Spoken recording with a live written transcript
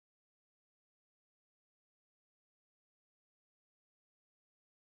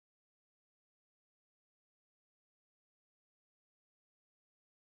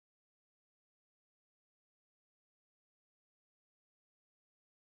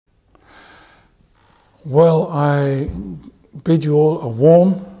Well, I bid you all a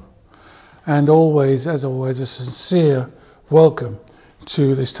warm and always, as always, a sincere welcome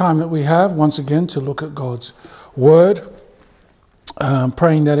to this time that we have once again to look at God's Word,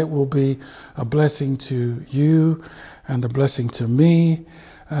 praying that it will be a blessing to you and a blessing to me.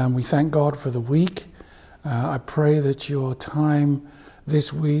 We thank God for the week. I pray that your time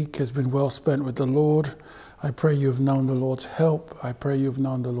this week has been well spent with the Lord. I pray you have known the Lord's help. I pray you have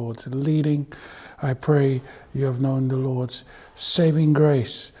known the Lord's leading. I pray you have known the Lord's saving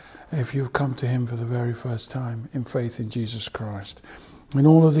grace if you've come to him for the very first time in faith in Jesus Christ. In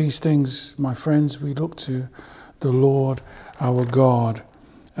all of these things, my friends, we look to the Lord our God.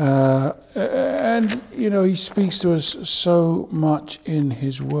 And, you know, he speaks to us so much in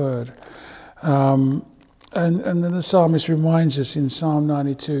his word. And then the psalmist reminds us in Psalm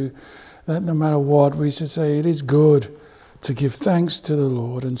 92 that no matter what, we should say it is good to give thanks to the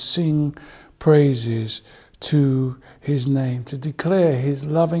Lord and sing praises to his name, to declare his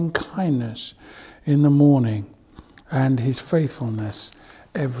loving kindness in the morning and his faithfulness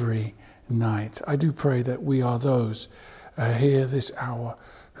every night. I do pray that we are those here this hour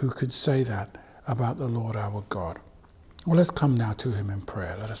who could say that about the Lord our God. Well, let's come now to him in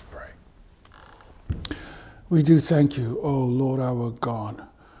prayer. Let us pray. We do thank you, O Lord our God,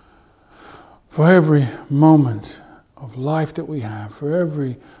 for every moment of life that we have, for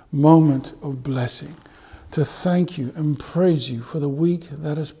every moment of blessing, to thank you and praise you for the week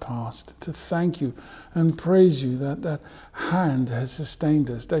that has passed, to thank you and praise you that that hand has sustained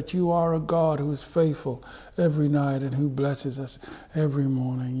us, that you are a God who is faithful every night and who blesses us every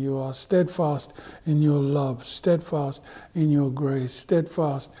morning. You are steadfast in your love, steadfast in your grace,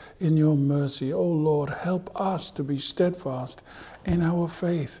 steadfast in your mercy. Oh Lord, help us to be steadfast in our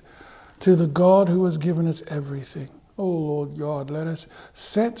faith to the God who has given us everything. Oh Lord God, let us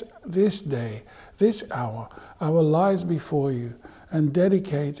set this day, this hour, our lives before you and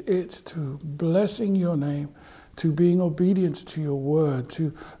dedicate it to blessing your name, to being obedient to your word,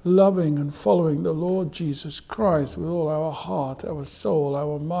 to loving and following the Lord Jesus Christ with all our heart, our soul,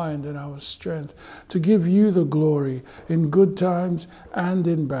 our mind, and our strength, to give you the glory in good times and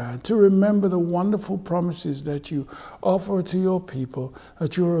in bad, to remember the wonderful promises that you offer to your people,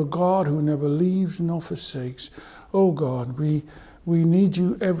 that you are a God who never leaves nor forsakes. Oh God, we need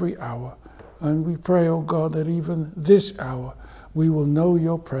you every hour. And we pray, oh God, that even this hour we will know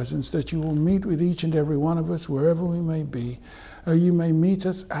your presence, that you will meet with each and every one of us wherever we may be. You may meet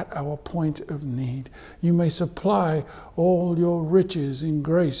us at our point of need. You may supply all your riches in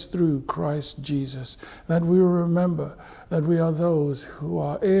grace through Christ Jesus. That we will remember that we are those who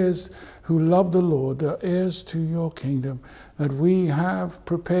are heirs, who love the Lord, the heirs to your kingdom, that we have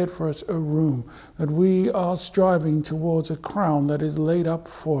prepared for us a room, that we are striving towards a crown that is laid up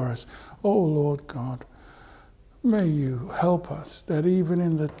for us. Oh Lord God, may you help us that even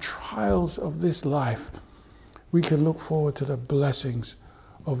in the trials of this life, we can look forward to the blessings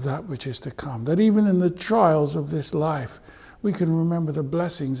of that which is to come. That even in the trials of this life, we can remember the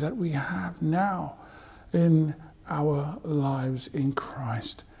blessings that we have now in our lives in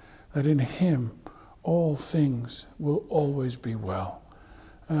Christ. That in him, all things will always be well.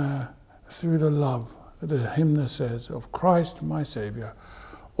 Through the love, the hymn says, of Christ my Savior,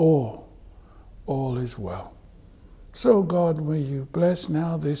 all is well. So God, may you bless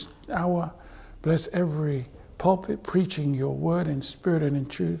now this hour, bless every pulpit preaching your word in spirit and in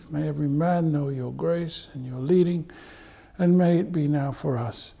truth. May every man know your grace and your leading, and may it be now for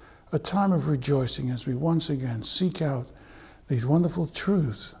us a time of rejoicing as we once again seek out these wonderful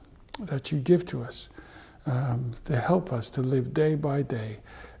truths that you give to us to help us to live day by day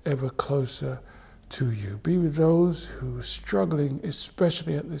ever closer to you. Be with those who are struggling,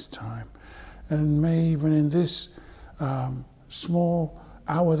 especially at this time, and may even in this small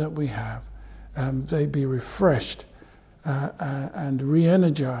hour that we have, they be refreshed and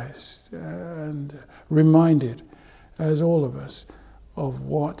re-energized and reminded, as all of us, of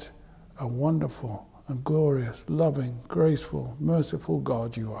what a wonderful and glorious, loving, graceful, merciful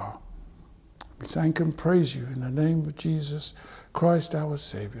God you are. We thank and praise you in the name of Jesus Christ our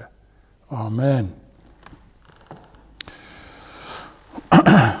Savior. Amen.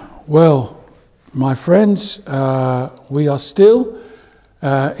 Well, my friends, we are still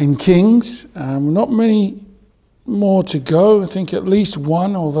in Kings. Not many more to go. I think at least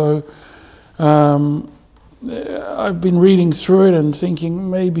one, although I've been reading through it and thinking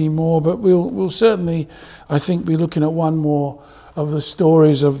maybe more, but we'll certainly, I think, be looking at one more of the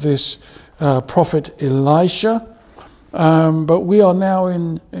stories of this prophet Elisha. But we are now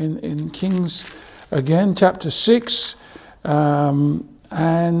in Kings again, chapter 6.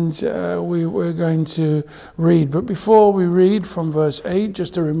 and we're going to read. But before we read from verse 8,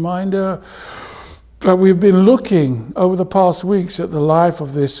 just a reminder that we've been looking over the past weeks at the life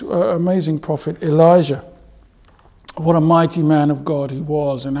of this amazing prophet Elijah. What a mighty man of God he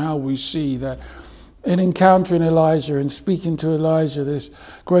was, and how we see that in encountering Elijah and speaking to Elijah, this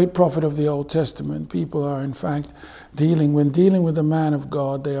great prophet of the Old Testament, people are in fact dealing with the man of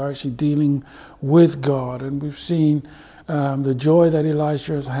God, they are actually dealing with God. And we've seen the joy that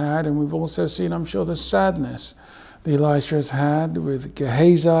Elisha has had, and we've also seen, I'm sure, the sadness that Elisha has had with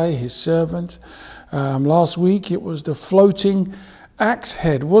Gehazi, his servant. Last week it was the floating axe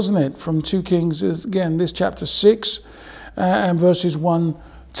head, wasn't it, from 2 Kings, again, this chapter 6 and verses 1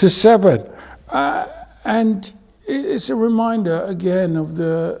 to 7. And it's a reminder again of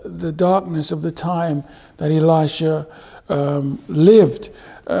the darkness of the time that Elisha lived.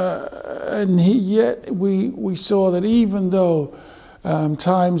 And yet we saw that even though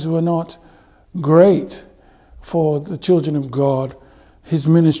times were not great for the children of God, his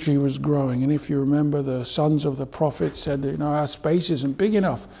ministry was growing. And if you remember, the sons of the prophet said that, our space isn't big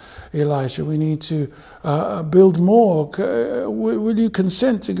enough, Elisha. We need to build more. Will you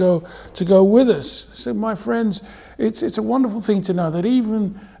consent to go with us? So, my friends, it's a wonderful thing to know that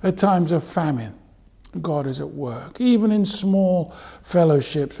even at times of famine, God is at work. Even in small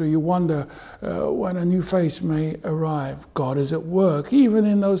fellowships where you wonder when a new face may arrive, God is at work. Even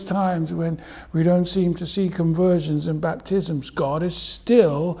in those times when we don't seem to see conversions and baptisms, God is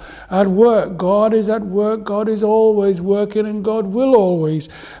still at work. God is at work. God is always working, and God will always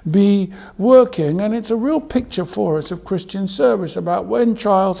be working. And it's a real picture for us of Christian service about when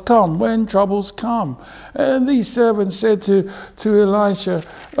trials come, when troubles come. And these servants said to Elisha,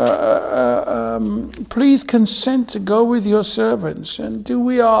 please consent to go with your servants. And do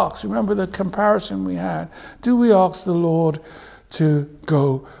we ask, remember the comparison we had, do we ask the Lord to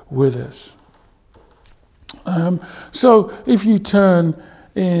go with us? So if you turn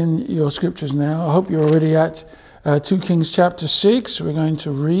in your scriptures now, I hope you're already at 2 Kings chapter 6. We're going to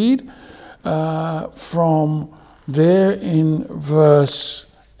read from there in verse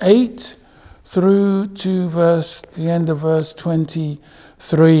 8 through to the end of verse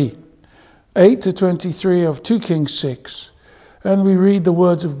 23. 8 to 23 of 2 Kings 6. And we read the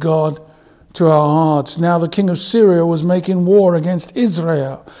words of God to our hearts. Now the king of Syria was making war against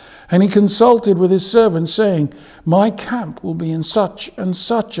Israel, and he consulted with his servants, saying, my camp will be in such and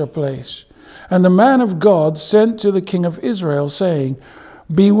such a place. And the man of God sent to the king of Israel, saying,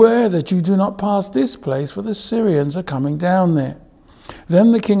 beware that you do not pass this place, for the Syrians are coming down there.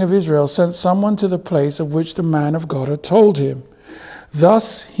 Then the king of Israel sent someone to the place of which the man of God had told him.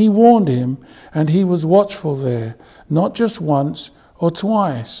 Thus he warned him, and he was watchful there, not just once or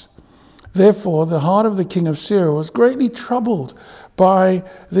twice. Therefore the heart of the king of Syria was greatly troubled by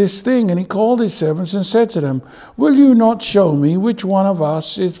this thing, and he called his servants and said to them, will you not show me which one of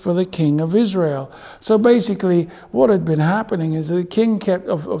us is for the king of Israel? So basically what had been happening is that the king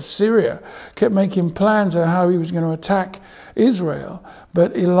of Syria kept making plans on how he was going to attack Israel,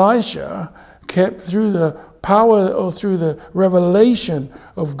 but Elisha kept, through the power or through the revelation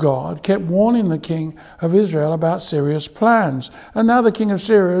of God, kept warning the king of Israel about Syria's plans. And now the king of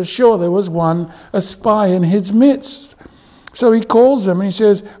Syria is sure there was a spy in his midst. So he calls them and he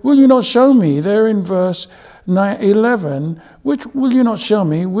says, will you not show me, there in verse 11, will you not show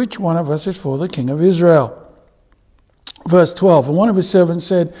me which one of us is for the king of Israel? Verse 12, and one of his servants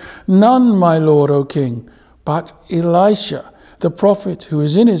said, none, my lord, O king, but Elisha, the prophet who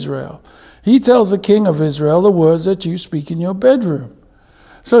is in Israel. He tells the king of Israel the words that you speak in your bedroom.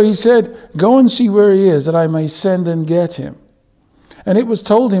 So he said, go and see where he is, that I may send and get him. And it was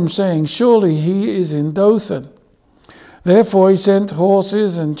told him, saying, surely he is in Dothan. Therefore he sent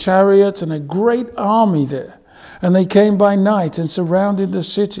horses and chariots and a great army there. And they came by night and surrounded the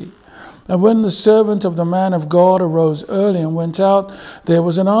city. And when the servant of the man of God arose early and went out, there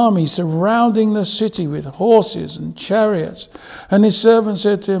was an army surrounding the city with horses and chariots. And his servant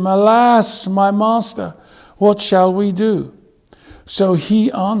said to him, alas, my master, what shall we do? So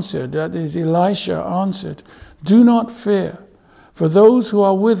he answered, that is, Elisha answered, do not fear, for those who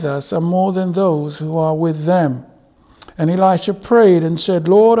are with us are more than those who are with them. And Elisha prayed and said,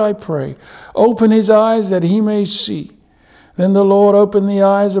 Lord, I pray, open his eyes that he may see. Then the Lord opened the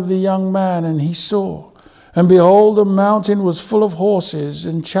eyes of the young man, and he saw. And behold, the mountain was full of horses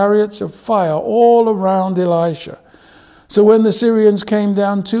and chariots of fire all around Elisha. So when the Syrians came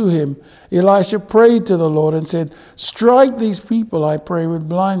down to him, Elisha prayed to the Lord and said, strike these people, I pray, with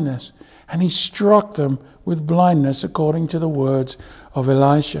blindness. And he struck them with blindness according to the words of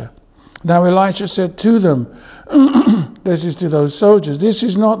Elisha. Now Elisha said to them, this is to those soldiers, this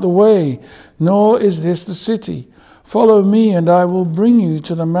is not the way, nor is this the city. Follow me, and I will bring you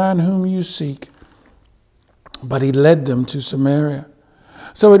to the man whom you seek. But he led them to Samaria.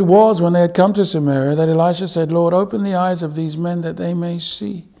 So it was when they had come to Samaria that Elisha said, Lord, open the eyes of these men that they may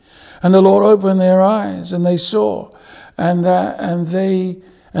see. And the Lord opened their eyes, and they saw, and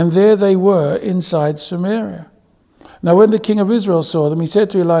there they were inside Samaria. Now when the king of Israel saw them, he said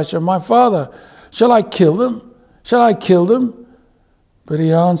to Elisha, my father, shall I kill them? Shall I kill them? But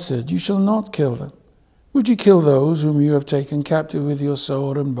he answered, you shall not kill them. Would you kill those whom you have taken captive with your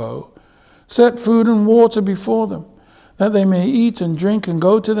sword and bow? Set food and water before them, that they may eat and drink and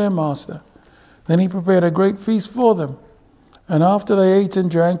go to their master. Then he prepared a great feast for them. And after they ate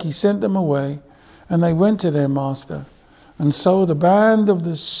and drank, he sent them away, and they went to their master. And so the band of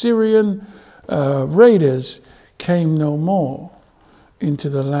the Syrian raiders came no more into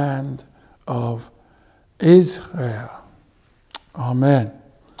the land of Israel. Amen.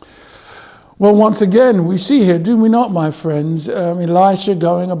 Well, once again, we see here, do we not, my friends, Elisha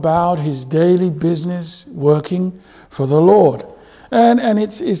going about his daily business, working for the Lord. And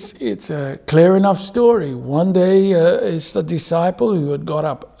it's a clear enough story. One day, it's a disciple who had got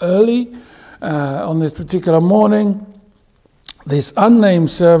up early on this particular morning. This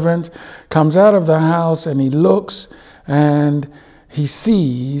unnamed servant comes out of the house and he looks and he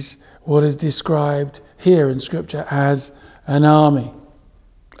sees what is described here in Scripture as an army.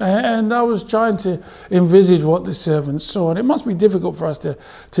 And I was trying to envisage what the servant saw. And it must be difficult for us to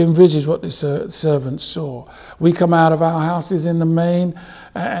envisage what the servant saw. We come out of our houses in the main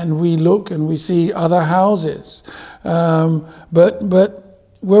and we look and we see other houses. But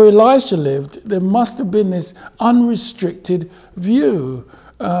where Elisha lived, there must have been this unrestricted view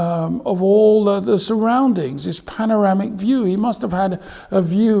of all the surroundings, this panoramic view. He must have had a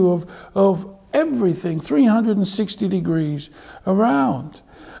view of everything, 360 degrees around.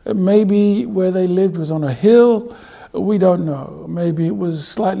 Maybe where they lived was on a hill, we don't know. Maybe it was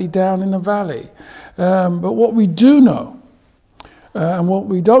slightly down in the valley. But what we do know, and what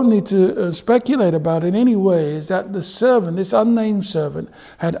we don't need to speculate about in any way, is that the servant, this unnamed servant,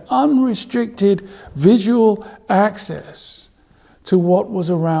 had unrestricted visual access to what was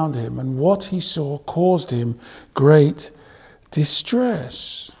around him, and what he saw caused him great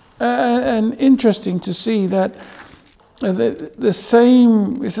distress. And interesting to see that it's the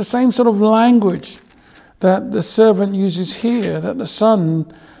same sort of language that the servant uses here, that the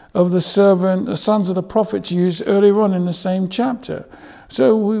sons of the prophets use earlier on in the same chapter.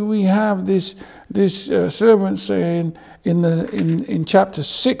 So we have this servant saying in chapter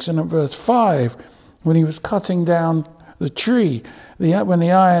 6 and at verse 5, when he was cutting down the tree, when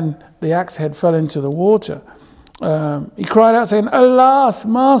the axe head fell into the water, he cried out saying, "Alas,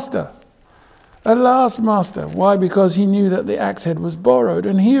 master! Alas, master." Why? Because he knew that the axe head was borrowed.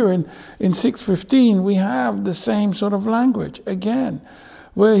 And here in 6:15, we have the same sort of language again,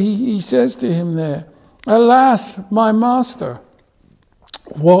 where he says to him there, "Alas, my master,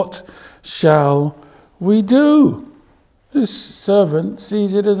 what shall we do?" This servant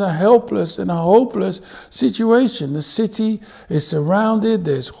sees it as a helpless and a hopeless situation. The city is surrounded.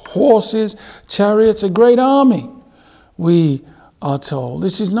 There's horses, chariots, a great army, we are told.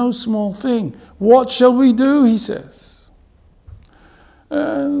 This is no small thing. What shall we do, he says.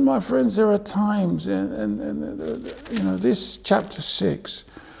 And my friends, there are times, and this chapter 6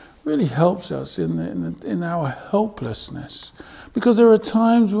 really helps us in our helplessness, because there are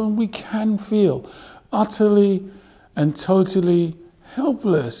times when we can feel utterly and totally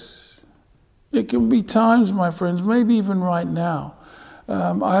helpless. It can be times, my friends, maybe even right now.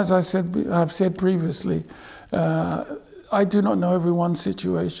 As I've said previously, I do not know everyone's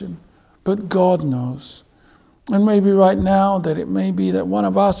situation, but God knows. And maybe right now that it may be that one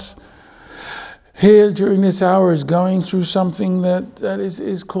of us here during this hour is going through something that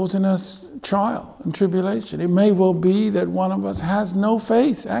is causing us trial and tribulation. It may well be that one of us has no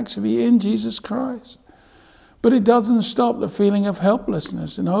faith actually in Jesus Christ. But it doesn't stop the feeling of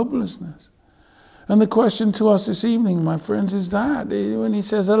helplessness and hopelessness. And the question to us this evening, my friends, is that when he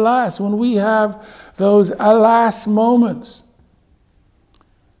says, alas, when we have those alas moments,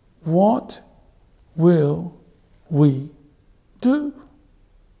 what will we do?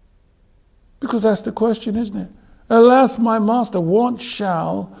 Because that's the question, isn't it? Alas, my master, what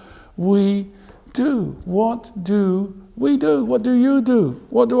shall we do? What do we do? What do you do?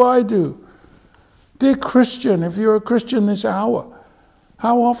 What do I do? Dear Christian, if you're a Christian this hour,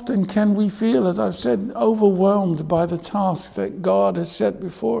 how often can we feel, as I've said, overwhelmed by the task that God has set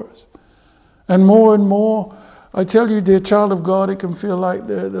before us? And more I tell you, dear child of God, it can feel like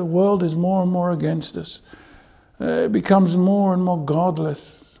the world is more and more against us. It becomes more and more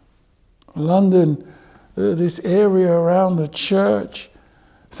godless. London, this area around the church,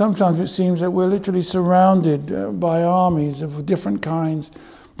 sometimes it seems that we're literally surrounded by armies of different kinds,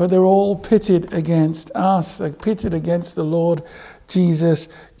 but they're all pitted against us, pitted against the Lord Jesus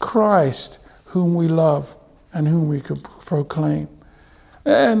Christ, whom we love and whom we can proclaim.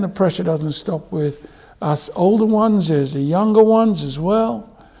 And the pressure doesn't stop with us older ones, there's the younger ones as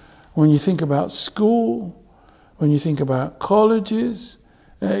well. When you think about school, when you think about colleges,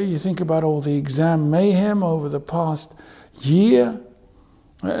 you think about all the exam mayhem over the past year,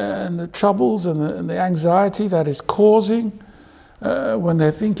 and the troubles and the anxiety that is causing when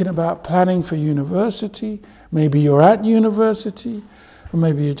they're thinking about planning for university. Maybe you're at university, or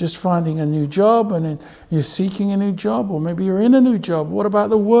maybe you're just finding a new job and you're seeking a new job, or maybe you're in a new job. What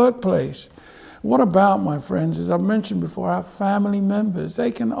about the workplace? What about, my friends, as I've mentioned before, our family members?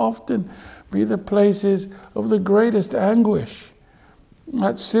 They can often be the places of the greatest anguish.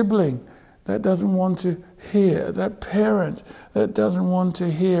 That sibling that doesn't want to hear, that parent that doesn't want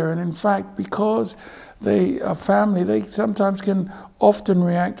to hear. And in fact, because they are family, they sometimes can often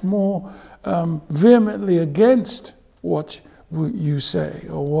react more vehemently against what you say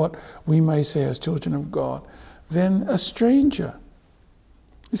or what we may say as children of God than a stranger.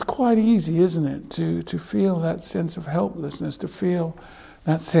 It's quite easy, isn't it, to feel that sense of helplessness, to feel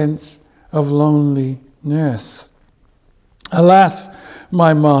that sense of loneliness. Alas,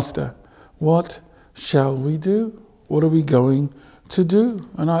 my master, what shall we do? What are we going to do?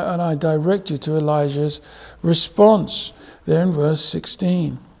 And I direct you to Elijah's response there in verse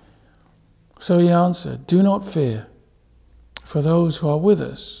 16. So he answered, do not fear, for those who are with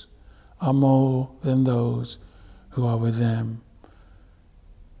us are more than those who are with them.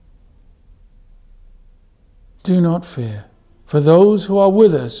 Do not fear, for those who are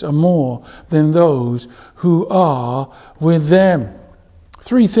with us are more than those who are with them.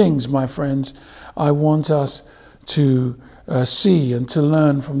 Three things, my friends, I want us to see and to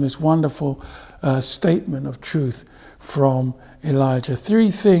learn from this wonderful statement of truth from Elijah. Three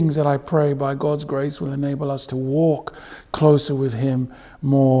things that I pray by God's grace will enable us to walk closer with him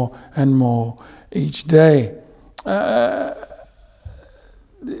more and more each day. The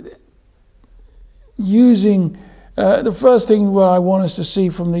first thing what I want us to see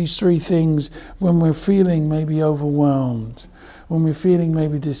from these three things when we're feeling maybe overwhelmed, when we're feeling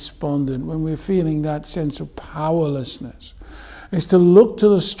maybe despondent, when we're feeling that sense of powerlessness, is to look to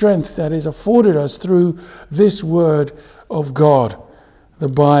the strength that is afforded us through this word of God, the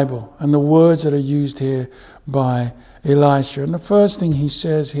Bible, and the words that are used here by Elisha. And the first thing he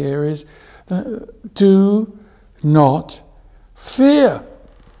says here is, do not fear.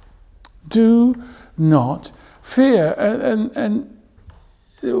 Do not fear. And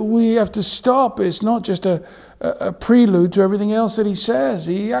we have to stop. It's not just a prelude to everything else that he says.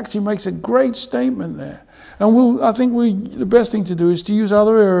 He actually makes a great statement there. And I think the best thing to do is to use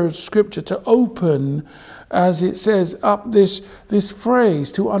other areas of Scripture to open, as it says, up this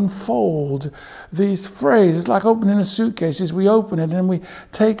phrase, to unfold these phrases. It's like opening a suitcase. As we open it and we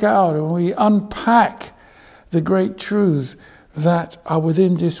take out and we unpack the great truths that are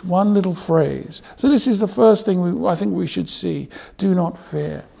within this one little phrase. So this is the first thing I think we should see. Do not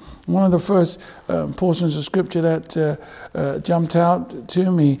fear. One of the first portions of Scripture that jumped out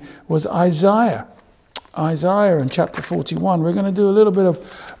to me was Isaiah. Isaiah in chapter 41. We're going to do a little bit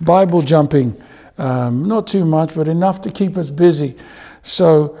of Bible jumping. Not too much, but enough to keep us busy.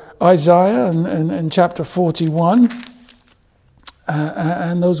 So Isaiah in chapter 41,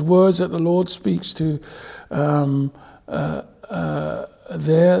 and those words that the Lord speaks to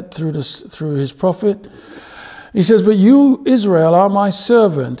there through his prophet. He says, but you, Israel, are my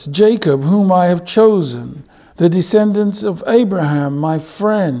servant, Jacob, whom I have chosen, the descendants of Abraham, my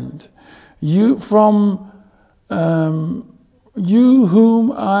friend. You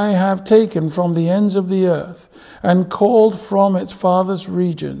whom I have taken from the ends of the earth and called from its farthest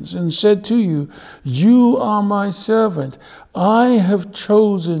regions and said to you, you are my servant. I have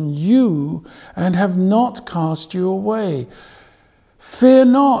chosen you and have not cast you away. Fear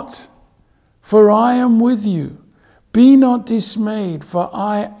not, for I am with you. Be not dismayed, for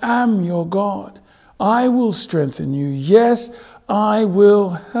I am your God. I will strengthen you. Yes, I will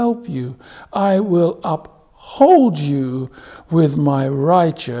help you. I will uphold you with my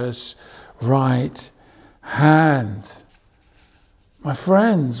righteous right hand. My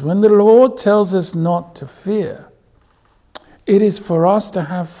friends, when the Lord tells us not to fear, it is for us to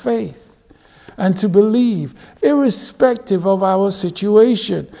have faith. and to believe, irrespective of our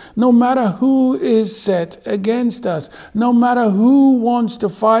situation, no matter who is set against us, no matter who wants to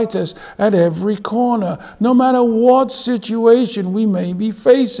fight us at every corner, no matter what situation we may be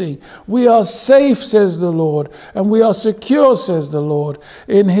facing. We are safe, says the Lord, and we are secure, says the Lord,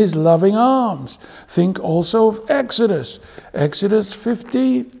 in his loving arms. Think also of Exodus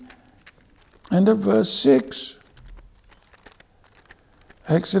 15 and at verse 6.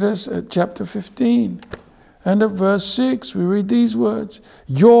 Exodus chapter 15 and at verse 6, we read these words.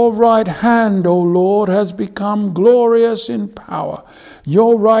 Your right hand, O Lord, has become glorious in power.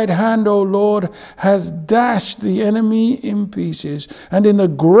 Your right hand, O Lord, has dashed the enemy in pieces. And in the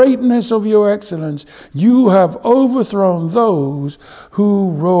greatness of your excellence, you have overthrown those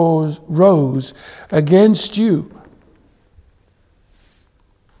who rose against you.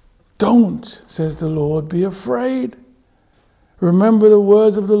 Don't, says the Lord, be afraid. Remember the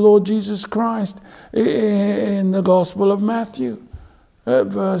words of the Lord Jesus Christ in the Gospel of Matthew,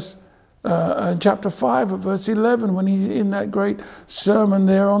 chapter 5, verse 11, when he's in that great sermon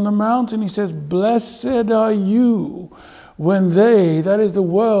there on the mountain, he says, blessed are you when they, that is the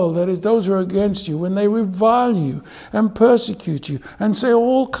world, that is those who are against you, when they revile you and persecute you and say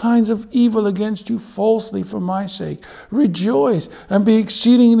all kinds of evil against you falsely for my sake. Rejoice and be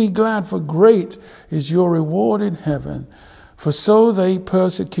exceedingly glad, for great is your reward in heaven. For so they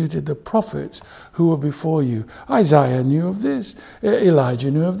persecuted the prophets who were before you. Isaiah knew of this. Elijah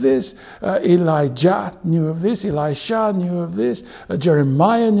knew of this. Elijah knew of this. Elisha knew of this.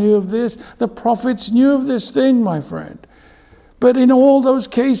 Jeremiah knew of this. The prophets knew of this thing, my friend. But in all those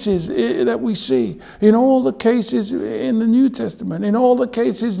cases that we see, in all the cases in the New Testament, in all the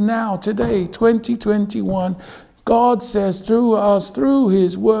cases now, today, 2021, God says through us, through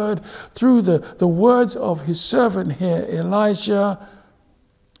his word, through the words of his servant here, Elisha,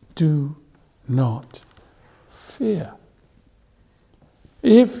 do not fear.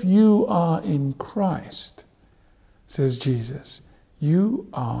 If you are in Christ, says Jesus, you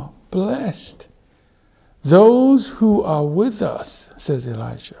are blessed. Those who are with us, says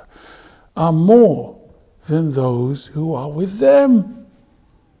Elisha, are more than those who are with them.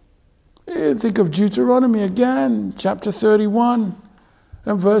 Think of Deuteronomy again, chapter 31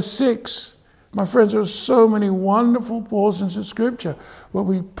 and verse 6. My friends, there are so many wonderful portions of Scripture where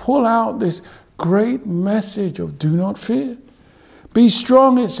we pull out this great message of do not fear. Be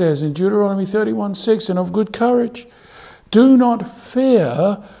strong, it says in Deuteronomy 31:6, and of good courage. Do not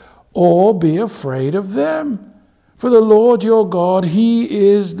fear or be afraid of them. For the Lord your God, he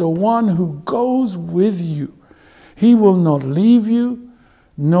is the one who goes with you. He will not leave you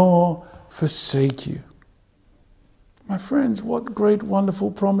nor forsake you. My friends, what great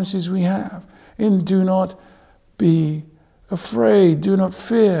wonderful promises we have in do not be afraid, do not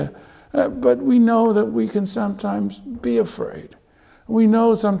fear. But we know that we can sometimes be afraid. We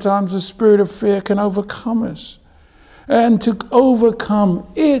know sometimes the spirit of fear can overcome us. And to overcome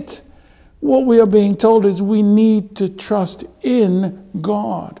it, what we are being told is we need to trust in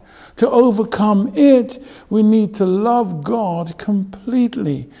God. To overcome it, we need to love God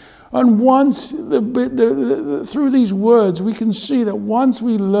completely. And once, through these words, we can see that once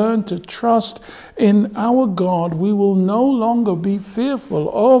we learn to trust in our God, we will no longer be fearful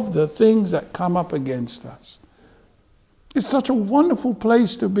of the things that come up against us. It's such a wonderful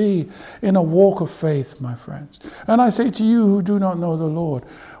place to be in a walk of faith, my friends. And I say to you who do not know the Lord,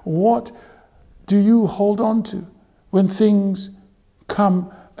 what do you hold on to when things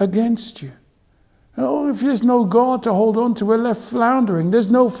come against you? Oh, if there's no God to hold on to, we're left floundering.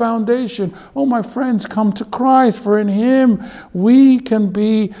 There's no foundation. Oh, my friends, come to Christ, for in him we can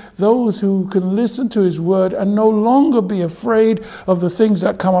be those who can listen to his word and no longer be afraid of the things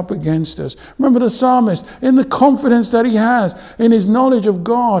that come up against us. Remember the psalmist, in the confidence that he has, in his knowledge of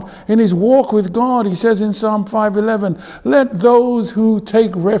God, in his walk with God, he says in Psalm 5:11, let those who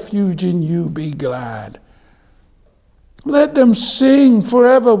take refuge in you be glad. Let them sing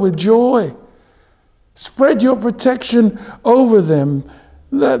forever with joy. Spread your protection over them,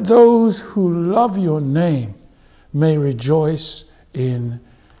 that those who love your name may rejoice in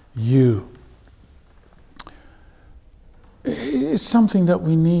you. It's something that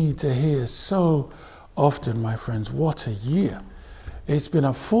we need to hear so often, my friends. What a year. It's been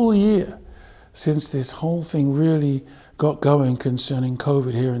a full year since this whole thing really got going concerning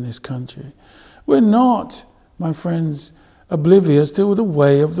COVID here in this country. We're not, my friends, oblivious to the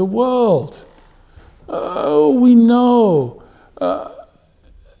way of the world. We know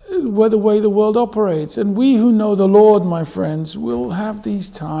the way the world operates. And we who know the Lord, my friends, will have these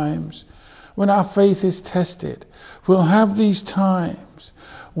times when our faith is tested. We'll have these times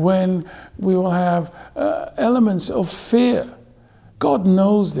when we will have elements of fear. God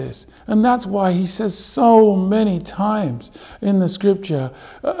knows this. And that's why he says so many times in the scripture,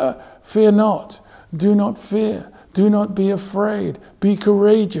 fear not, do not fear. Do not be afraid. Be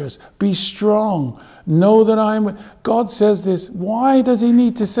courageous. Be strong. Know that I am. God says this. Why does he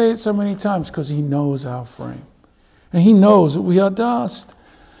need to say it so many times? Because he knows our frame. And he knows that we are dust.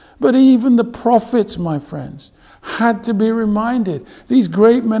 But even the prophets, my friends, had to be reminded. These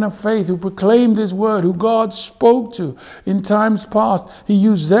great men of faith who proclaimed his word, who God spoke to in times past, he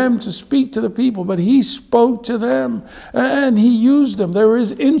used them to speak to the people, but he spoke to them and he used them. They were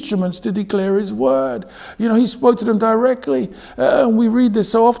his instruments to declare his word. He spoke to them directly. We read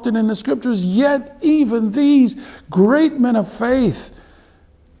this so often in the scriptures, yet even these great men of faith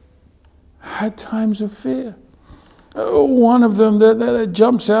had times of fear. One of them that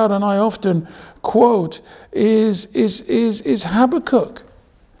jumps out and I often quote is Habakkuk.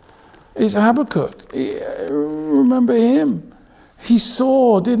 Is Habakkuk. Remember him? He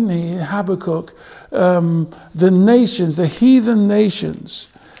saw, didn't he, Habakkuk, the nations, the heathen nations,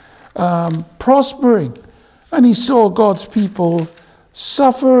 prospering. And he saw God's people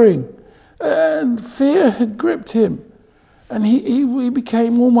suffering. And fear had gripped him. And he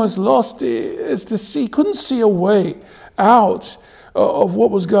became almost lost as to see, couldn't see a way out of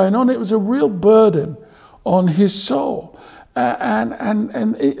what was going on. It was a real burden on his soul. And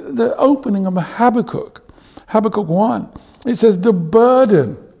the opening of Habakkuk 1, it says, the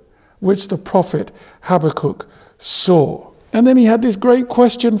burden which the prophet Habakkuk saw. And then he had this great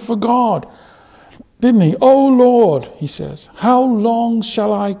question for God, didn't he? Oh Lord, he says, how long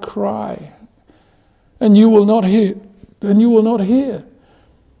shall I cry? And you will not hear. Then you will not hear.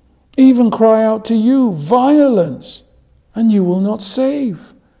 Even cry out to you, violence, and you will not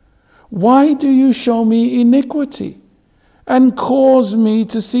save. Why do you show me iniquity and cause me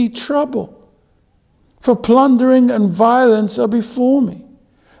to see trouble? For plundering and violence are before me.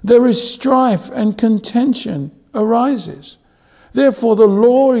 There is strife and contention arises. Therefore the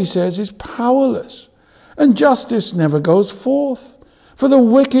law, he says, is powerless, and justice never goes forth. For the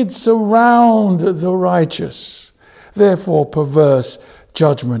wicked surround the righteous. Therefore, perverse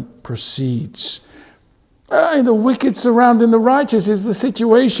judgment proceeds. The wicked surrounding the righteous is the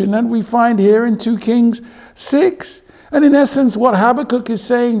situation that we find here in 2 Kings 6. And in essence, what Habakkuk is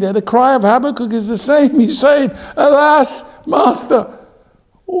saying there, the cry of Habakkuk is the same. He's saying, alas, Master,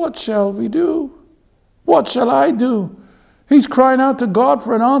 what shall we do? What shall I do? He's crying out to God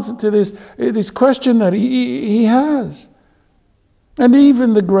for an answer to this question that he has. And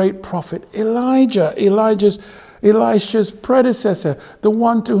even the great prophet Elijah, Elisha's predecessor, the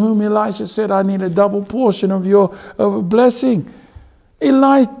one to whom Elisha said, I need a double portion of a blessing.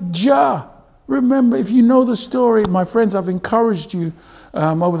 Elijah, remember, if you know the story, my friends, I've encouraged you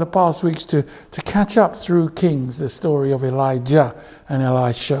over the past weeks to catch up through Kings, the story of Elijah and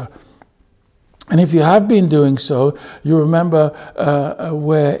Elisha. And if you have been doing so, you remember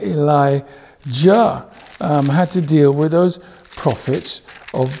where Elijah had to deal with those prophets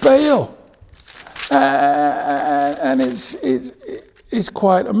of Baal. And it's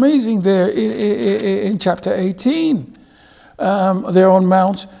quite amazing there in chapter 18. They're on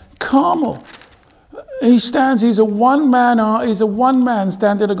Mount Carmel. He's a one-man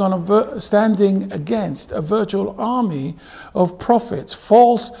standing against a virtual army of prophets,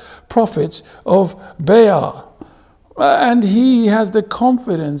 false prophets of Baal. And he has the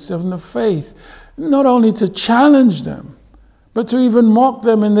confidence and the faith not only to challenge them, but to even mock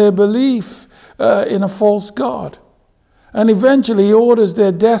them in their belief in a false god. And eventually he orders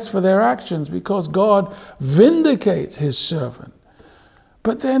their deaths for their actions because God vindicates his servant.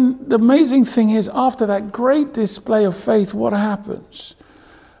 But then the amazing thing is, after that great display of faith, what happens?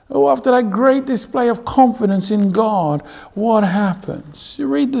 After that great display of confidence in God, what happens? You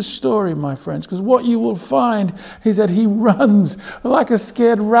read the story, my friends, because what you will find is that he runs like a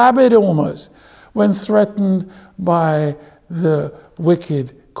scared rabbit almost when threatened by the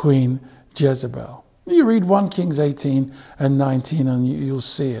wicked Queen Jezebel. You read 1 Kings 18 and 19 and you'll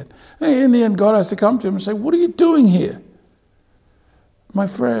see it. And in the end, God has to come to him and say, what are you doing here? My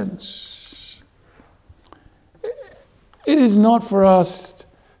friends, it is not for us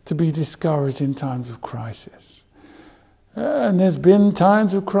to be discouraged in times of crisis. And there's been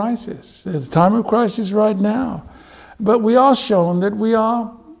times of crisis. There's a time of crisis right now. But we are shown that we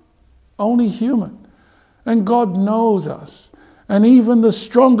are only human. And God knows us. And even the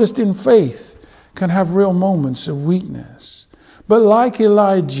strongest in faith can have real moments of weakness. But like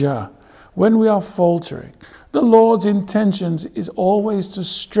Elijah, when we are faltering, the Lord's intentions is always to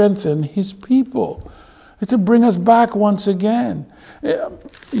strengthen his people. It's to bring us back once again.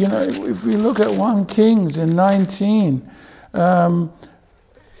 You know, if we look at 1 Kings in 19,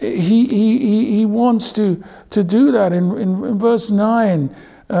 he wants to do that. In verse 9,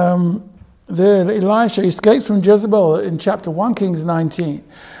 there Elisha escapes from Jezebel in chapter 1 Kings 19.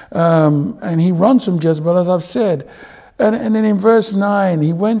 And he runs from Jezebel, as I've said. And then in verse 9,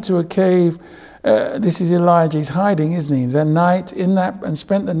 he went to a cave. This is Elijah. He's hiding, isn't he? And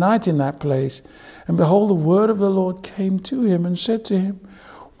spent the night in that place. And behold, the word of the Lord came to him and said to him,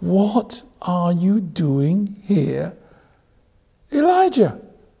 "What are you doing here, Elijah?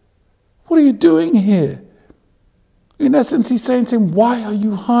 What are you doing here?" In essence, he's saying to him, "Why are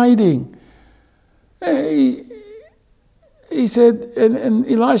you hiding?" He said, and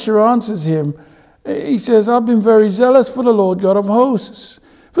Elisha answers him. He says, "I've been very zealous for the Lord God of hosts.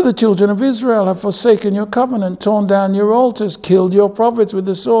 For the children of Israel have forsaken your covenant, torn down your altars, killed your prophets with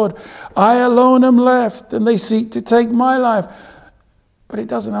the sword. I alone am left, and they seek to take my life." But it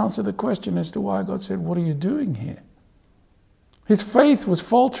doesn't answer the question as to why God said, "What are you doing here?" His faith was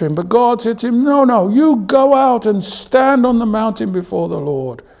faltering, but God said to him, No, you go out and stand on the mountain before the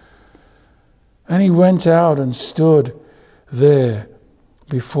Lord." And he went out and stood there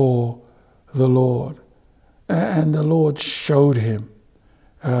before the Lord. And the Lord showed him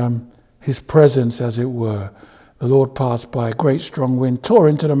his presence, as it were. The Lord passed by. A great strong wind tore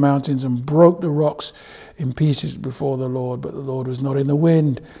into the mountains and broke the rocks in pieces before the Lord. But the Lord was not in the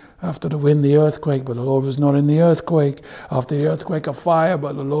wind. After the wind, the earthquake, but the Lord was not in the earthquake. After the earthquake, a fire,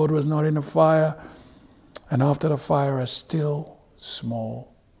 but the Lord was not in the fire. And after the fire, a still, small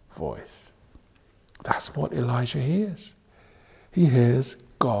voice. That's what Elijah hears. He hears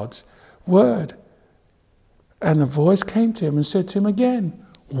God's word. And the voice came to him and said to him again,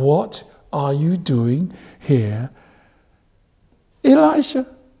 "What are you doing here, Elisha?"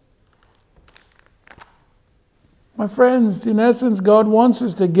 My friends, in essence, God wants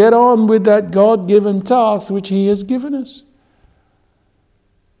us to get on with that God-given task which he has given us.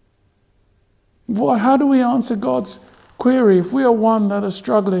 How do we answer God's query if we are one that are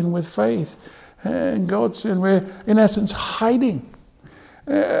struggling with faith and we're in essence hiding?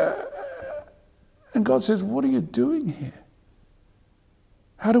 And God says, "What are you doing here?"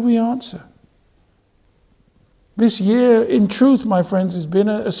 How do we answer? This year, in truth, my friends, has been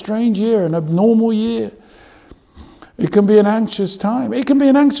a strange year, an abnormal year. It can be an anxious time. It can be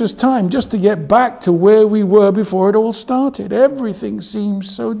an anxious time just to get back to where we were before it all started. Everything seems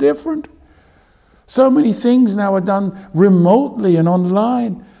so different. So many things now are done remotely and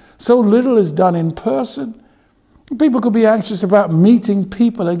online. So little is done in person. People could be anxious about meeting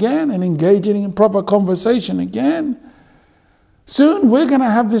people again and engaging in proper conversation again. Soon we're going to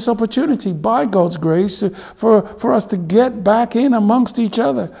have this opportunity by God's grace for us to get back in amongst each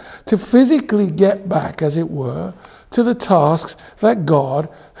other, to physically get back, as it were, to the tasks that God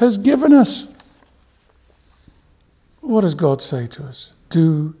has given us. What does God say to us?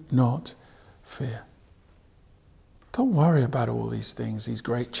 Do not fear. Don't worry about all these things, these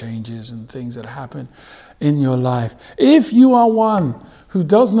great changes and things that happen in your life. If you are one who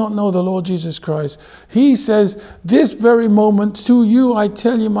does not know the Lord Jesus Christ, he says, this very moment to you, I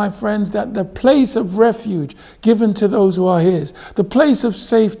tell you, my friends, that the place of refuge given to those who are his, the place of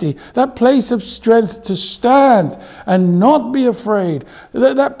safety, that place of strength to stand and not be afraid,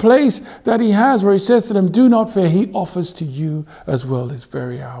 that place that he has where he says to them, do not fear, he offers to you as well this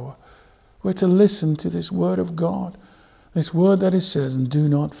very hour. We're to listen to this word of God, this word that it says, and do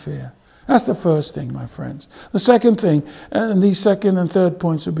not fear. That's the first thing, my friends. The second thing, and these second and third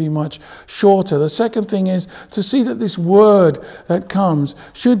points will be much shorter. The second thing is to see that this word that comes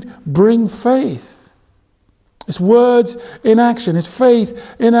should bring faith. It's words in action. It's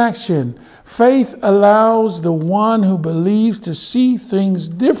faith in action. Faith allows the one who believes to see things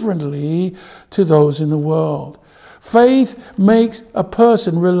differently to those in the world. Faith makes a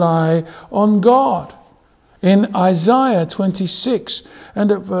person rely on God. In Isaiah 26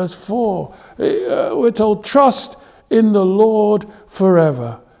 and at verse 4, we're told, trust in the Lord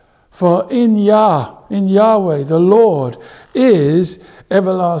forever. For in Yahweh, the Lord, is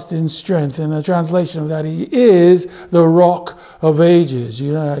everlasting strength. In the translation of that, he is the rock of ages.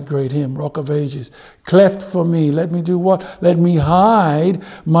 You know that great hymn, Rock of Ages. Cleft for me, let me do what? Let me hide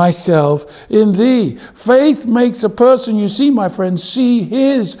myself in thee. Faith makes a person, you see, my friends, see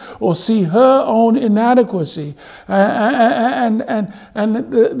his or see her own inadequacy and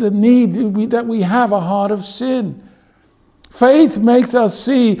the need that we have a heart of sin. Faith makes us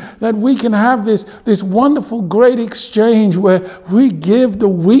see that we can have this wonderful, great exchange where we give the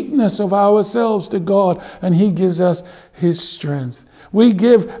weakness of ourselves to God and he gives us his strength. We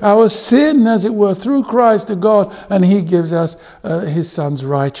give our sin, as it were, through Christ to God, and he gives us his Son's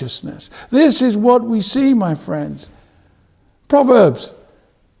righteousness. This is what we see, my friends. Proverbs,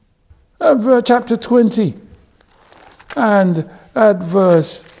 chapter 20, and at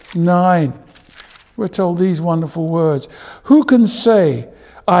verse 9, we're told these wonderful words. Who can say,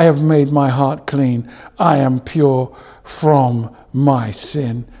 I have made my heart clean, I am pure from my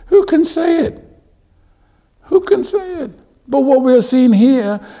sin? Who can say it? Who can say it? But what we are seeing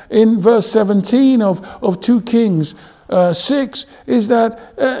here in verse 17 of 2 Kings 6 is that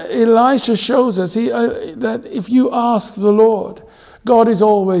Elisha shows us that if you ask the Lord, God is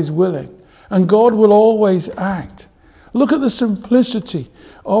always willing and God will always act. Look at the simplicity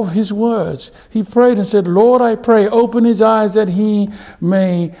of his words. He prayed and said, Lord, I pray, open his eyes that he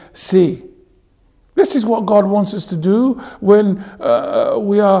may see. This is what God wants us to do when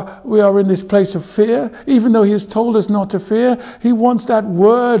we are in this place of fear. Even though he has told us not to fear, he wants that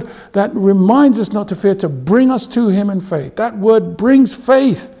word that reminds us not to fear to bring us to him in faith. That word brings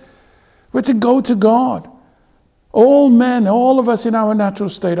faith. We're to go to God. All men, all of us in our natural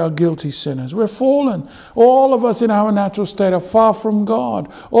state are guilty sinners. We're fallen. All of us in our natural state are far from God.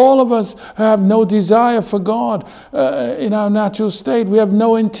 All of us have no desire for God in our natural state. We have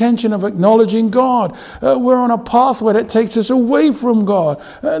no intention of acknowledging God. We're on a pathway that takes us away from God.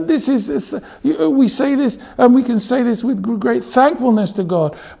 We say this, and we can say this with great thankfulness to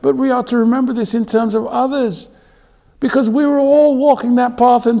God, but we are to remember this in terms of others. Because we were all walking that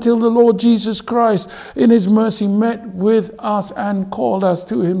path until the Lord Jesus Christ, in his mercy, met with us and called us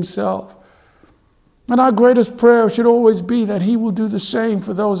to himself. And our greatest prayer should always be that he will do the same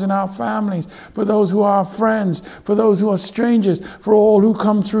for those in our families, for those who are our friends, for those who are strangers, for all who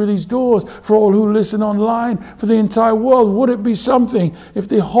come through these doors, for all who listen online, for the entire world. Would it be something if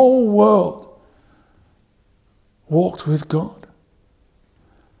the whole world walked with God?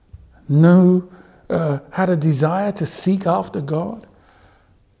 Had a desire to seek after God.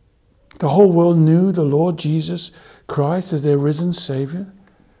 The whole world knew the Lord Jesus Christ as their risen Savior.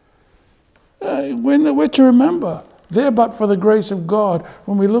 We're to remember, there but for the grace of God,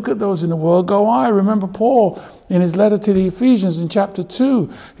 when we look at those in the world, go I. Remember Paul in his letter to the Ephesians in chapter 2.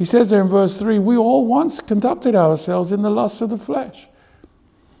 He says there in verse 3, we all once conducted ourselves in the lusts of the flesh.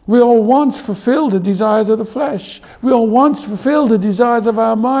 We all once fulfilled the desires of the flesh. We all once fulfilled the desires of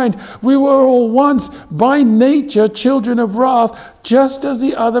our mind. We were all once by nature children of wrath, just as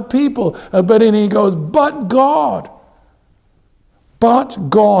the other people. But then he goes, but God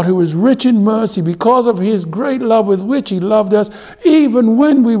who is rich in mercy, because of his great love with which he loved us, even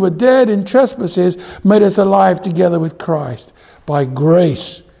when we were dead in trespasses, made us alive together with Christ. By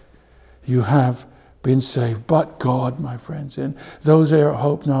grace you have been saved. But God, my friends, and those here at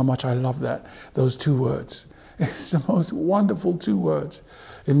Hope know how much I love that. Those 2 words. It's the most wonderful 2 words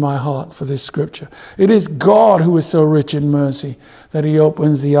in my heart for this scripture. It is God who is so rich in mercy that he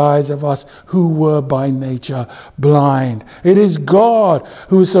opens the eyes of us who were by nature blind. It is God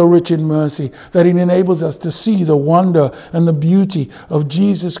who is so rich in mercy that he enables us to see the wonder and the beauty of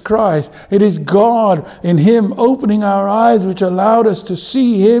Jesus Christ. It is God in him opening our eyes which allowed us to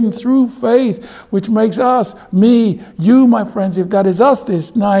see him through faith, which makes us, me, you, my friends, if that is us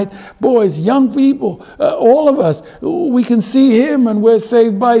this night, boys, young people, all of us, we can see him and we're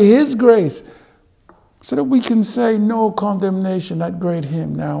saved by his grace, so that we can say, no condemnation, that great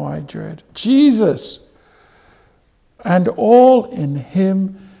hymn, now I dread. Jesus, and all in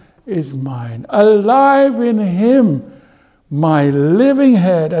him is mine. Alive in him, my living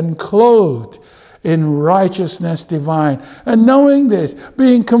head, and clothed in righteousness divine. And knowing this,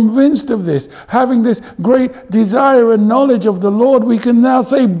 being convinced of this, having this great desire and knowledge of the Lord, we can now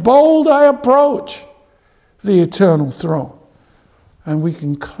say, bold I approach the eternal throne. And we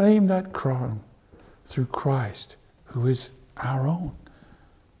can claim that crown through Christ, who is our own.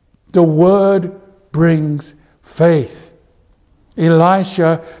 The word brings faith.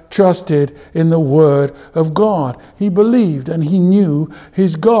 Elisha trusted in the word of God. He believed and he knew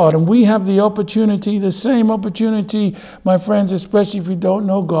his God. And we have the opportunity, the same opportunity, my friends, especially if you don't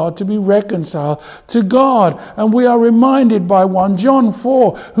know God, to be reconciled to God. And we are reminded by 1 John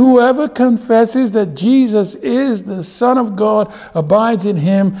 4, whoever confesses that Jesus is the Son of God abides in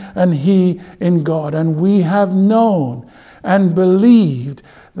him and he in God. And we have known and believed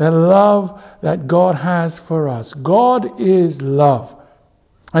the love that God has for us. God is love.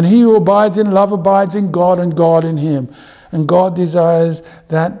 And he who abides in love abides in God and God in him. And God desires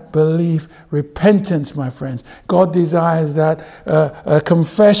that belief, repentance, my friends. God desires that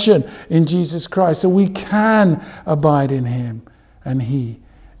confession in Jesus Christ, so we can abide in him and he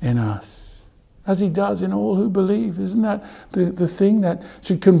in us. as he does in all who believe. Isn't that the thing that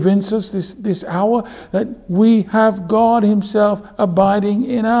should convince us this hour? That we have God himself abiding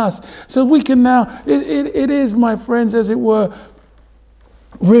in us. So we can now, it is, my friends, as it were,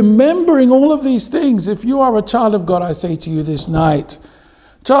 remembering all of these things. If you are a child of God, I say to you this night,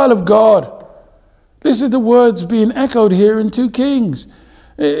 child of God, this is the words being echoed here in 2 Kings.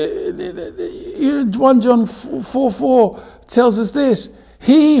 1 John 4:4 tells us this: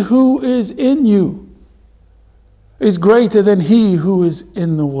 he who is in you is greater than he who is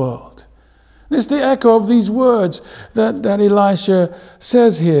in the world. It's the echo of these words that Elisha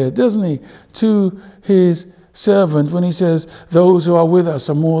says here, doesn't he, to his servant when he says, those who are with us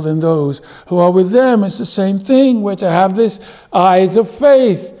are more than those who are with them. It's the same thing. We're to have this eyes of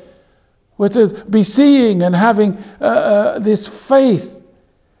faith. We're to be seeing and having this faith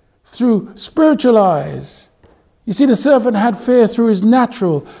through spiritual eyes. You see, the servant had fear through his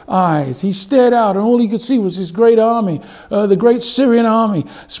natural eyes. He stared out and all he could see was this great army, the great Syrian army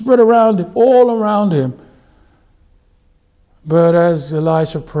spread around him, all around him. But as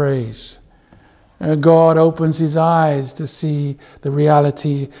Elisha prays, God opens his eyes to see the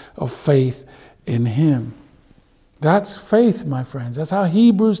reality of faith in him. That's faith, my friends. That's how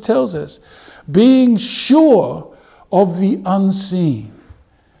Hebrews tells us. Being sure of the unseen.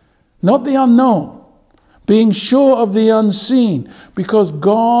 Not the unknown. Being sure of the unseen. Because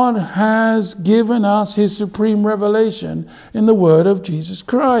God has given us his supreme revelation in the word of Jesus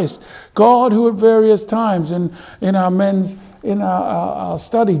Christ. God, who at various times in our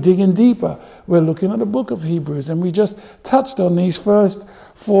study, digging deeper, we're looking at the book of Hebrews, and we just touched on these first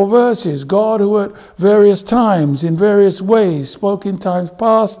 4 verses. God, who at various times, in various ways, spoke in times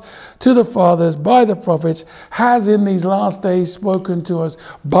past to the fathers by the prophets, has in these last days spoken to us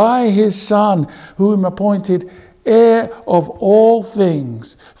by his Son, whom appointed heir of all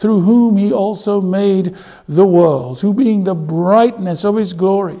things, through whom he also made the worlds, who being the brightness of his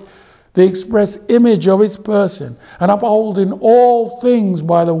glory, the express image of his person, and upholding all things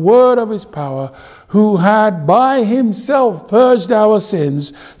by the word of his power, who had by himself purged our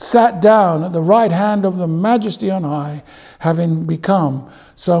sins, sat down at the right hand of the majesty on high, having become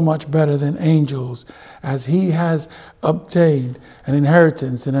so much better than angels, as he has obtained an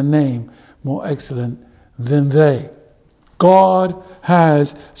inheritance and a name more excellent than they. God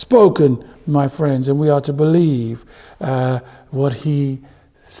has spoken, my friends, and we are to believe what he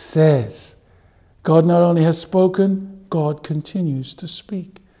says. God not only has spoken, God continues to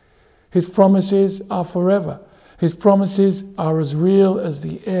speak. His promises are forever. His promises are as real as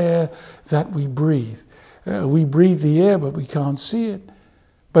the air that we breathe. We breathe the air, but we can't see it.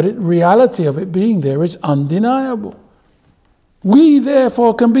 But the reality of it being there is undeniable. We,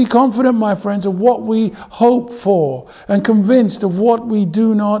 therefore, can be confident, my friends, of what we hope for and convinced of what we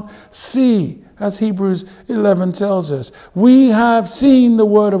do not see, as Hebrews 11 tells us. We have seen the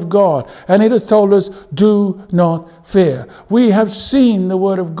word of God, and it has told us, do not fear. We have seen the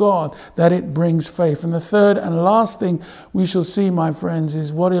word of God, that it brings faith. And the third and last thing we shall see, my friends,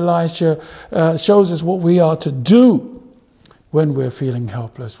 is what Elisha shows us what we are to do when we're feeling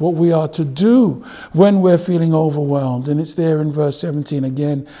helpless, what we are to do when we're feeling overwhelmed. And it's there in verse 17.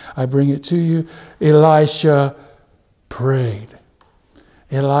 Again, I bring it to you. Elisha prayed.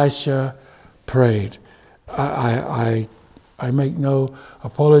 Elisha prayed. I make no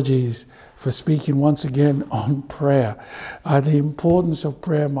apologies for speaking once again on prayer. The importance of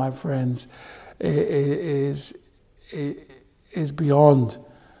prayer, my friends, is beyond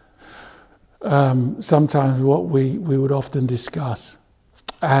sometimes what we would often discuss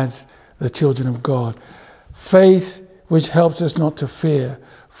as the children of God. Faith which helps us not to fear.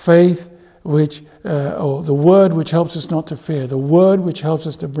 Faith which, or the word which helps us not to fear. The word which helps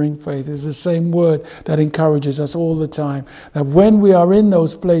us to bring faith is the same word that encourages us all the time. That when we are in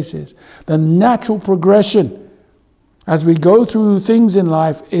those places, the natural progression as we go through things in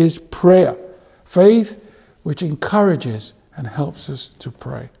life is prayer. Faith which encourages and helps us to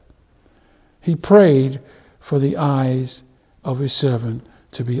pray. He prayed for the eyes of his servant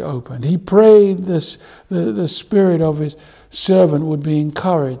to be opened. He prayed the spirit of his servant would be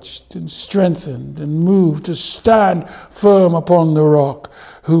encouraged and strengthened and moved to stand firm upon the rock,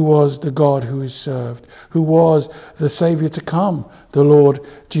 who was the God who is served, who was the Savior to come, the Lord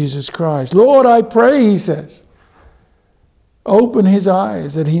Jesus Christ. Lord, I pray, he says, open his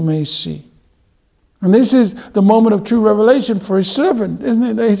eyes that he may see. And this is the moment of true revelation for his servant, isn't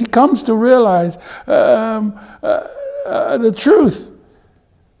it? As he comes to realize the truth.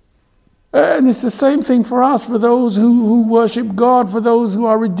 And it's the same thing for us, for those who worship God, for those who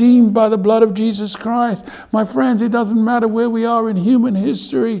are redeemed by the blood of Jesus Christ. My friends, it doesn't matter where we are in human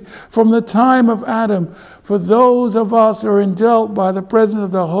history, from the time of Adam, for those of us who are indwelt by the presence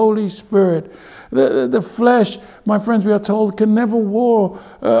of the Holy Spirit. The flesh, my friends, we are told, can never war,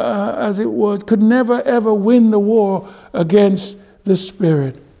 as it were, could never ever win the war against the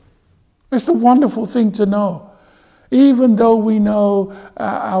Spirit. It's a wonderful thing to know. Even though we know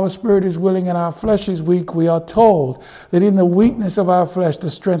our spirit is willing and our flesh is weak, we are told that in the weakness of our flesh,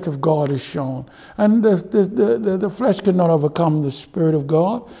 the strength of God is shown. And the flesh cannot overcome the Spirit of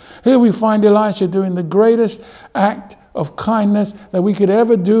God. Here we find Elisha doing the greatest act of kindness that we could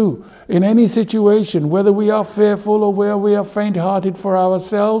ever do in any situation, whether we are fearful or where we are faint-hearted for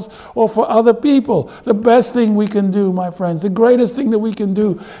ourselves or for other people. The best thing we can do, my friends, the greatest thing that we can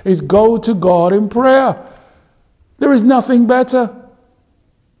do is go to God in prayer. There is nothing better.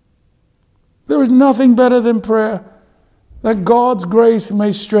 There is nothing better than prayer. That God's grace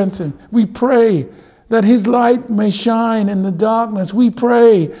may strengthen. We pray that His light may shine in the darkness. We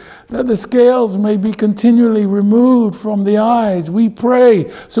pray that the scales may be continually removed from the eyes. We pray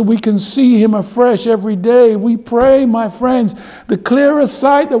so we can see Him afresh every day. We pray, my friends, the clearer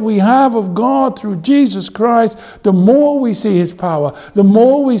sight that we have of God through Jesus Christ, the more we see His power, the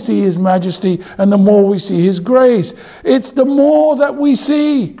more we see His majesty, and the more we see His grace. It's the more that we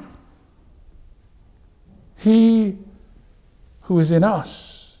see. He who is in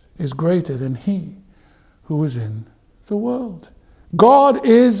us is greater than he who is in the world. God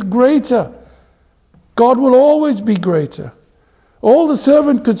is greater. God will always be greater. All the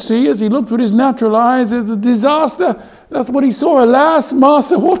servant could see as he looked with his natural eyes is a disaster. That's what he saw. Alas,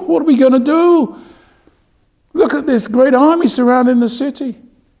 master, what are we going to do? Look at this great army surrounding the city.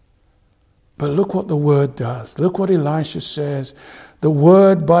 But look what the word does. Look what Elisha says. The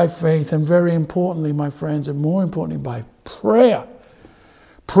word by faith, and very importantly, my friends, and more importantly, by prayer.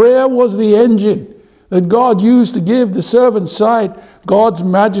 Prayer was the engine that God used to give the servant sight. God's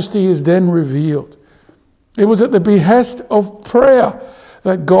majesty is then revealed. It was at the behest of prayer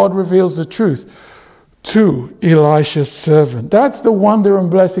that God reveals the truth to Elisha's servant. That's the wonder and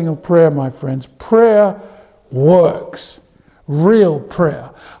blessing of prayer, my friends. Prayer works. Real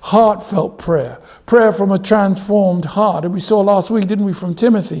prayer, heartfelt prayer, prayer from a transformed heart. And we saw last week, didn't we, from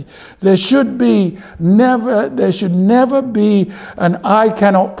Timothy? There should never be an I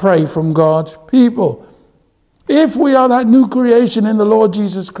cannot pray from God's people. If we are that new creation in the Lord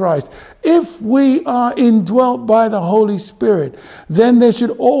Jesus Christ, if we are indwelt by the Holy Spirit, then there should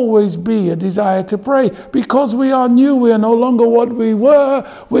always be a desire to pray. Because we are new, we are no longer what we were.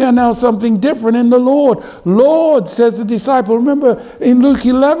 We are now something different in the Lord. Lord, says the disciple. Remember in Luke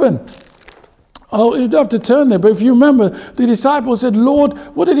 11. Oh, you'd have to turn there. But if you remember, the disciple said, Lord,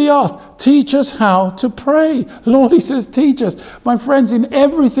 what did he ask? Teach us how to pray. Lord, he says, teach us. My friends, in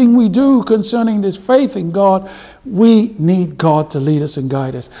everything we do concerning this faith in God, we need God to lead us and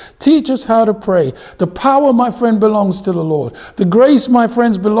guide us. Teach us how to pray. The power, my friend, belongs to the Lord. The grace, my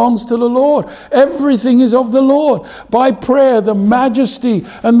friends, belongs to the Lord. Everything is of the Lord. By prayer, the majesty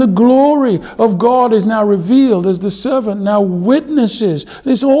and the glory of God is now revealed as the servant now witnesses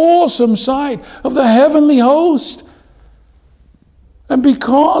this awesome sight of the heavenly host. And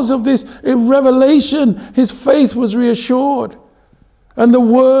because of this revelation, his faith was reassured. And the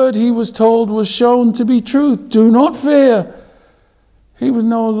word, he was told, was shown to be truth. Do not fear. He was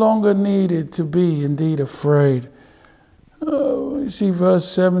no longer needed to be indeed afraid. Oh, you see verse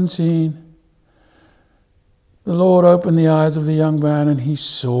 17. The Lord opened the eyes of the young man and he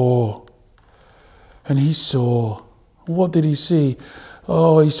saw. And he saw. What did he see?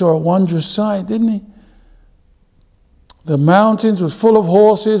 Oh, he saw a wondrous sight, didn't he? The mountains was full of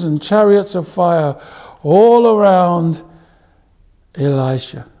horses and chariots of fire all around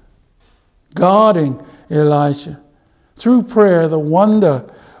Elisha, guarding Elisha. Through prayer, the wonder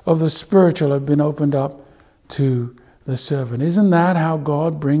of the spiritual had been opened up to the servant. Isn't that how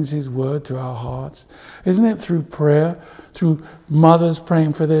God brings his word to our hearts? Isn't it through prayer, through mothers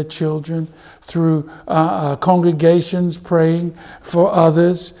praying for their children, through congregations praying for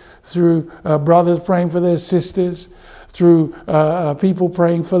others, through brothers praying for their sisters, through people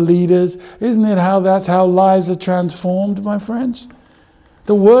praying for leaders? Isn't it that's how lives are transformed, my friends?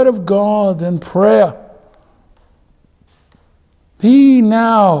 The word of God and prayer. He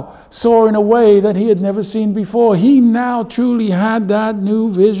now saw in a way that he had never seen before. He now truly had that new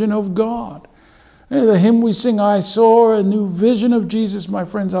vision of God. The hymn we sing, I saw a new vision of Jesus, my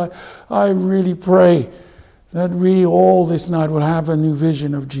friends. I really pray that we all this night will have a new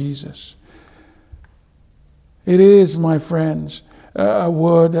vision of Jesus. It is, my friends, a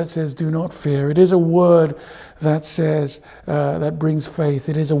word that says, do not fear. It is a word that says, that brings faith.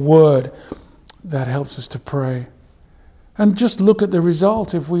 It is a word that helps us to pray. And just look at the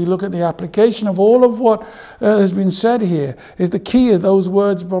result. If we look at the application of all of what has been said here, is the key of those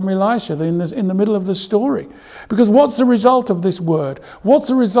words from Elisha in the middle of the story. Because what's the result of this word? What's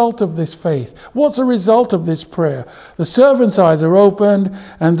the result of this faith? What's the result of this prayer? The servants' eyes are opened,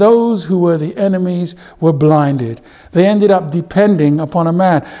 and those who were the enemies were blinded. They ended up depending upon a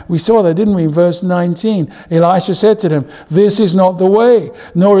man. We saw that, didn't we, in verse 19? Elisha said to them, this is not the way,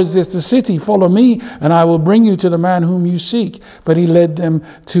 nor is this the city. Follow me, and I will bring you to the man whom you seek. But he led them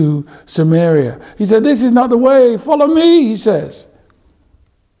to Samaria. He said, this is not the way. Follow me, he says.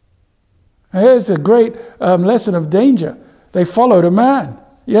 Here's a great lesson of danger. They followed a man.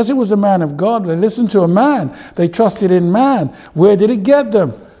 Yes, it was the man of God. They listened to a man. They trusted in man. Where did it get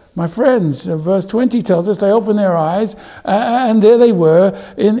them? My friends, verse 20 tells us they opened their eyes and there they were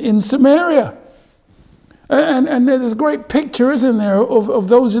in Samaria. And there's a great picture, isn't there, of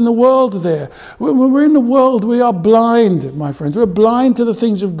those in the world there. When we're in the world, we are blind, my friends. We're blind to the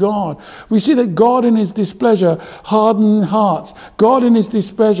things of God. We see that God in his displeasure hardens hearts. God in his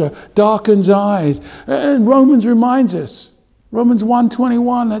displeasure darkens eyes. And Romans reminds us, Romans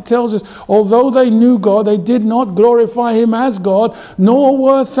 1:21, that tells us, although they knew God, they did not glorify him as God, nor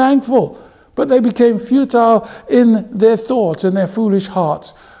were thankful. But they became futile in their thoughts, and their foolish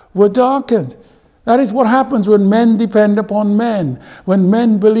hearts were darkened. That is what happens when men depend upon men, when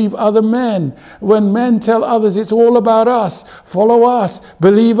men believe other men, when men tell others it's all about us, follow us,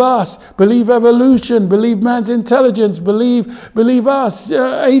 believe evolution, believe man's intelligence, believe us,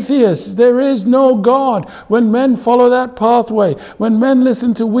 atheists. There is no God. When men follow that pathway, when men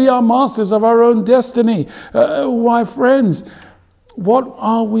listen to we are masters of our own destiny, why friends, what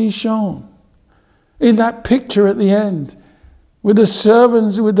are we shown? In that picture at the end, with the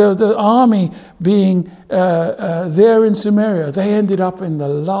servants, with the army being there in Samaria, they ended up in the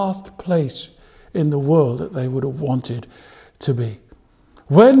last place in the world that they would have wanted to be.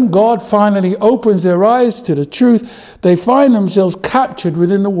 When God finally opens their eyes to the truth, they find themselves captured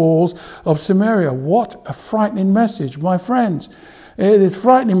within the walls of Samaria. What a frightening message, my friends. It is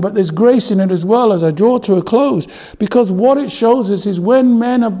frightening, but there's grace in it as well as I draw to a close. Because what it shows us is when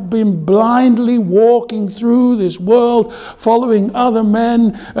men have been blindly walking through this world, following other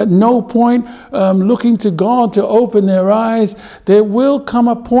men, at no point looking to God to open their eyes, there will come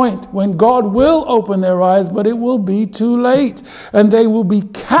a point when God will open their eyes, but it will be too late. And they will be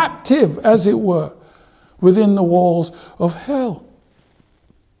captive, as it were, within the walls of hell.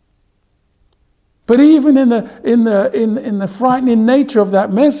 But even in the frightening nature of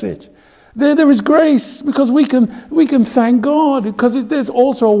that message, there is grace, because we can thank God, because there's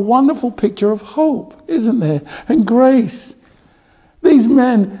also a wonderful picture of hope, isn't there? And grace. These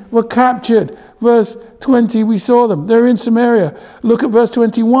men were captured. Verse 20, we saw them. They're in Samaria. Look at verse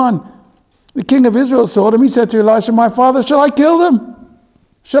 21. The king of Israel saw them. He said to Elisha, my father, shall I kill them?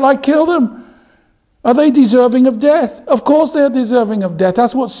 Shall I kill them? Are they deserving of death? Of course they are deserving of death.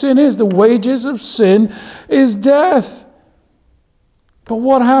 That's what sin is. The wages of sin is death. But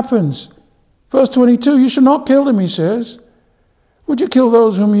what happens? Verse 22, you shall not kill them, he says. Would you kill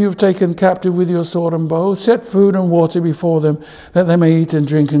those whom you have taken captive with your sword and bow? Set food and water before them, that they may eat and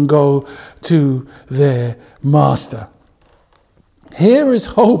drink and go to their master. Here is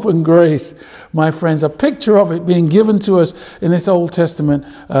hope and grace, my friends. A picture of it being given to us in this Old Testament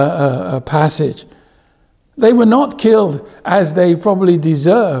passage. They were not killed as they probably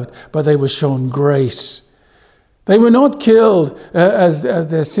deserved, but they were shown grace. They were not killed as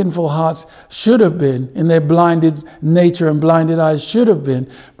their sinful hearts should have been, in their blinded nature and blinded eyes should have been,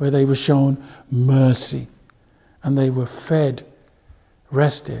 but they were shown mercy. And they were fed,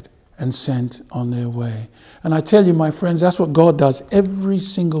 rested, and sent on their way. And I tell you, my friends, that's what God does every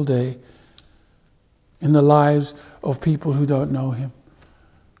single day in the lives of people who don't know him.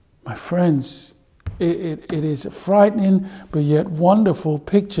 My friends, it is a frightening but yet wonderful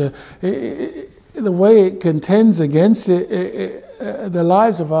picture. The way it contends against the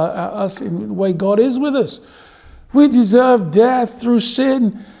lives of us in the way God is with us. We deserve death through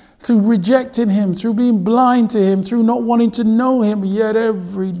sin, through rejecting him, through being blind to him, through not wanting to know him. Yet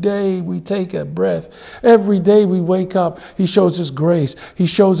every day we take a breath. Every day we wake up, he shows us grace. He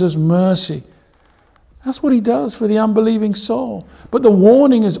shows us mercy. That's what he does for the unbelieving soul. But the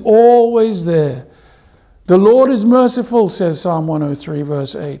warning is always there. The Lord is merciful, says Psalm 103,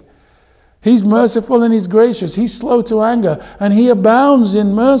 verse 8. He's merciful and he's gracious. He's slow to anger and he abounds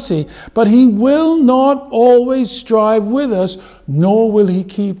in mercy. But he will not always strive with us, nor will he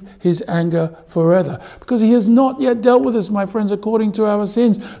keep his anger forever. Because he has not yet dealt with us, my friends, according to our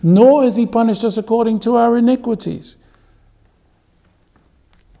sins, nor has he punished us according to our iniquities.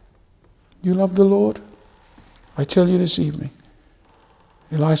 You love the Lord? I tell you this evening,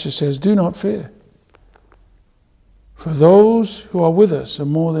 Elisha says, do not fear. For those who are with us are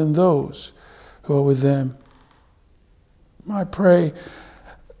more than those who are with them. I pray,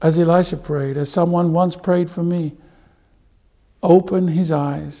 as Elisha prayed, as someone once prayed for me, open his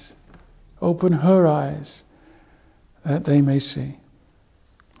eyes, open her eyes, that they may see.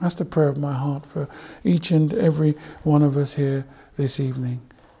 That's the prayer of my heart for each and every one of us here this evening,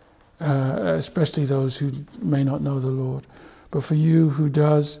 especially those who may not know the Lord. But for you who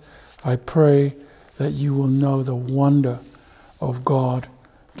does, I pray that you will know the wonder of God,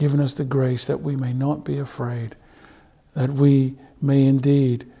 giving us the grace that we may not be afraid, that we may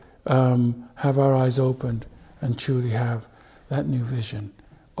indeed have our eyes opened and truly have that new vision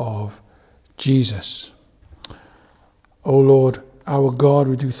of Jesus. O Lord, our God,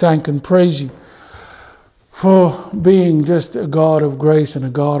 we do thank and praise you for being just a God of grace and a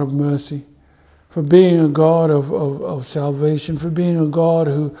God of mercy, for being a God of salvation, for being a God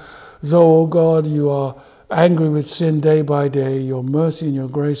who, though, O God, you are angry with sin day by day, your mercy and your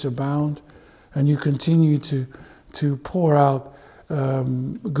grace abound, and you continue to pour out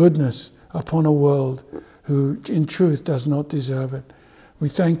goodness upon a world who in truth does not deserve it. We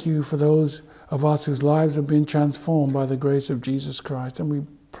thank you for those of us whose lives have been transformed by the grace of Jesus Christ, and we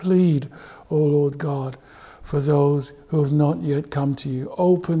plead, O Lord God, for those who have not yet come to you.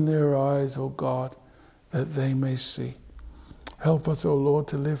 Open their eyes, O God, that they may see. Help us, O Lord,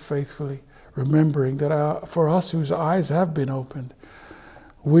 to live faithfully, remembering that for us whose eyes have been opened,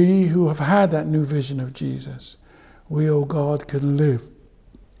 we who have had that new vision of Jesus, we, O God, can live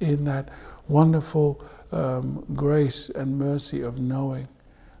in that wonderful grace and mercy of knowing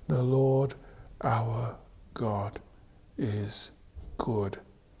the Lord our God is good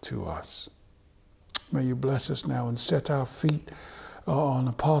to us. May you bless us now and set our feet on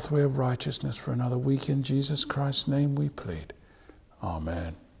a pathway of righteousness for another week. In Jesus Christ's name we plead.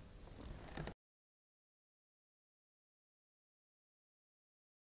 Amen.